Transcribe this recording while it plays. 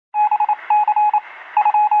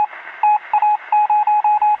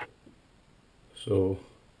So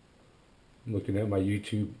I'm looking at my new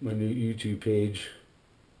YouTube page.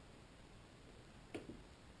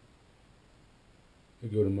 I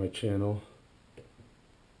go to my channel,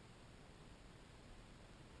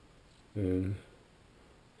 and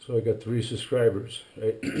so I got 3 subscribers,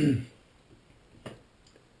 right?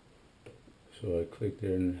 So I click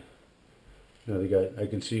there, and now I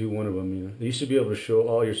can see who one of them, you know. They used to be able to show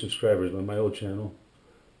all your subscribers on my old channel.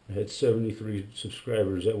 I had 73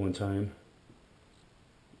 subscribers at one time,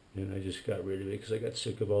 and I just got rid of it because I got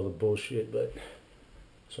sick of all the bullshit. But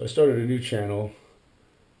so I started a new channel,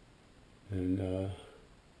 and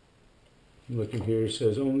I'm looking here. It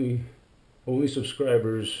says only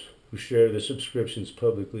subscribers who share the subscriptions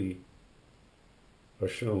publicly are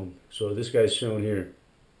shown. So this guy's shown here.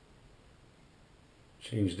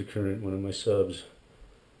 Changed the current one of my subs.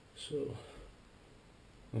 So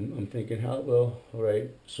I'm thinking, all right,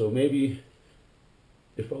 so maybe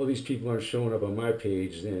if all these people aren't showing up on my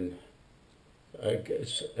page, then I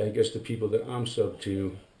guess the people that I'm sub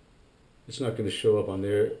to, it's not going to show up on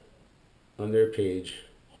their page.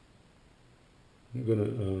 I'm gonna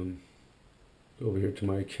go over here to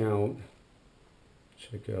my account,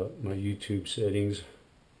 check out my YouTube settings.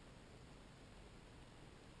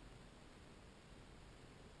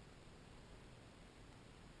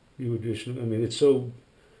 View additional. I mean, it's so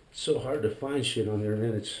hard to find shit on there,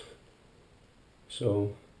 man.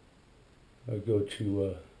 So I go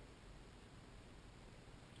to.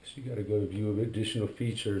 So you got to go to view of additional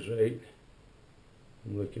features, right?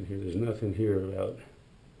 I'm looking here. There's nothing here about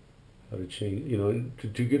how to change. You know, and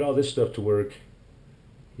to get all this stuff to work,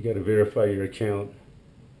 you got to verify your account,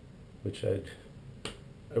 which I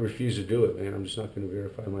refuse to do it, man. I'm just not going to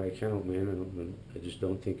verify my account, man. I just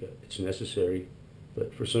don't think it's necessary.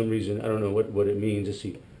 But for some reason, I don't know what it means. Let's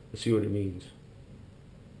see what it means.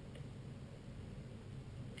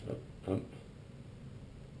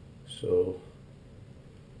 So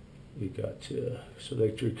you got to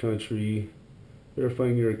select your country,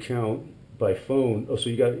 verifying your account by phone. Oh, so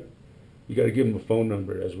you got to give them a phone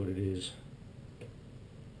number. That's what it is.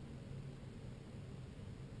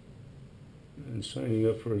 And signing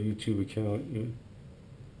up for a YouTube account,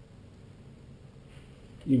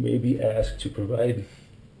 you may be asked to provide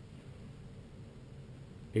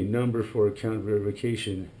a number for account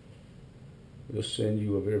verification. They'll send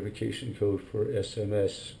you a verification code for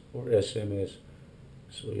SMS or SMS.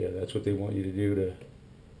 So yeah, that's what they want you to do to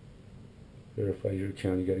verify your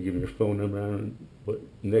account. You got to give them your phone number. But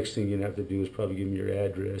next thing you have to do is probably give them your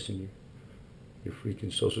address and your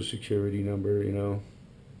freaking social security number, you know.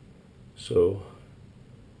 So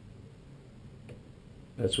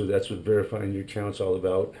that's what verifying your account's all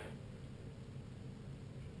about.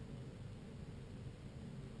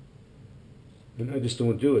 And I just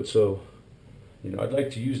don't do it. So, you know, I'd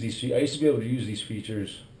like to use these. I used to be able to use these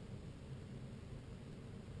features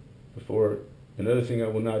before. Another thing I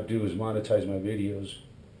will not do is monetize my videos.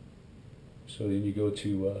 So then you go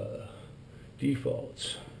to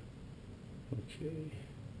defaults. Okay.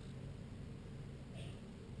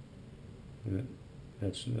 And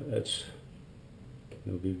that's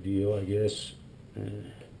no big deal, I guess.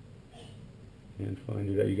 And find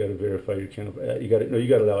it out. You got to verify your account. You got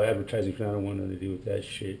to allow advertising. I don't want nothing to do with that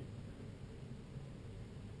shit.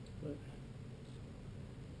 But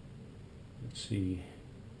let's see,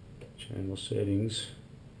 channel settings.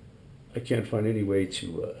 I can't find any way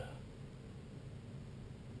to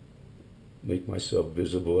make myself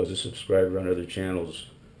visible as a subscriber on other channels.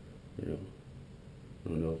 You know, I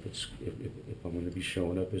don't know if I'm going to be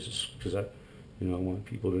showing up as because I want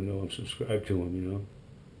people to know I'm subscribed to them. You know.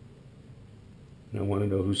 And I want to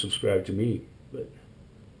know who subscribed to me, but,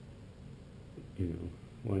 you know,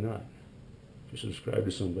 why not? If you subscribe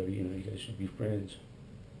to somebody, you know, you guys should be friends.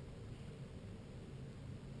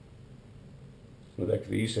 Well,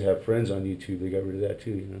 they used to have friends on YouTube. They got rid of that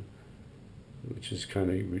too, you know, which is kind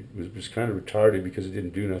of retarded because it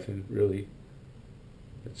didn't do nothing really.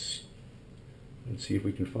 Let's see if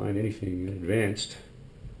we can find anything advanced,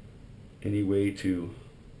 any way to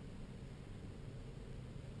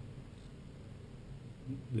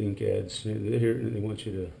link ads. Here they want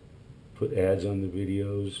you to put ads on the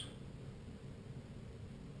videos.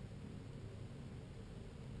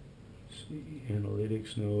 Let's see,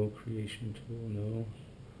 analytics, no. Creation tool, no.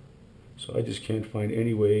 So I just can't find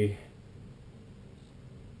any way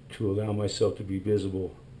to allow myself to be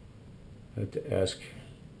visible. I have to ask.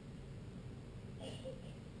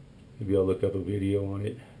 Maybe I'll look up a video on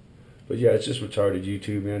it. But yeah, it's just retarded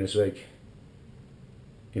YouTube, man. It's like,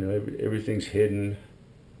 you know, everything's hidden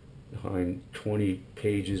behind 20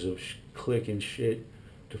 pages of clicking shit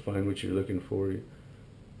to find what you're looking for. You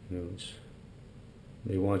know,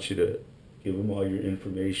 They want you to give them all your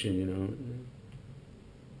information, you know,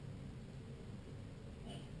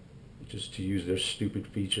 just to use their stupid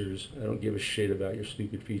features. I don't give a shit about your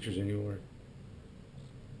stupid features anymore.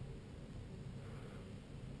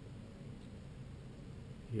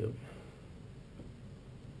 Yep.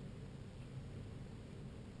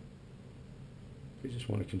 They just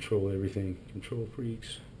want to control everything. Control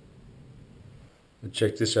freaks. And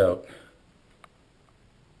check this out.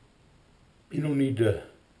 You don't need to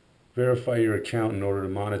verify your account in order to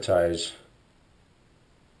monetize.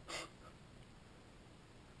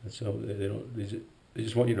 That's how they don't. They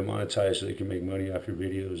just want you to monetize so they can make money off your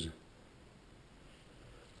videos.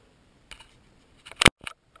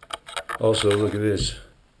 Also, look at this.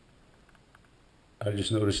 I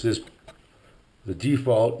just noticed this. The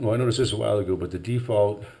default. Well, I noticed this a while ago, but the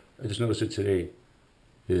default. I just noticed it today.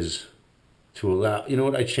 Is to allow. You know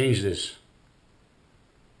what? I changed this.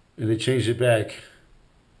 And they changed it back.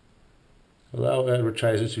 Allow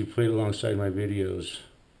advertisements to be played alongside my videos.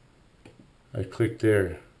 I clicked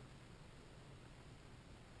there.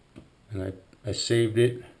 And I saved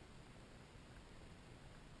it.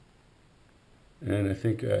 And I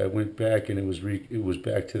think I went back and it was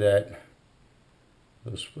back to that.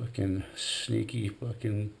 Those fucking sneaky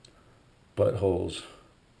fucking buttholes.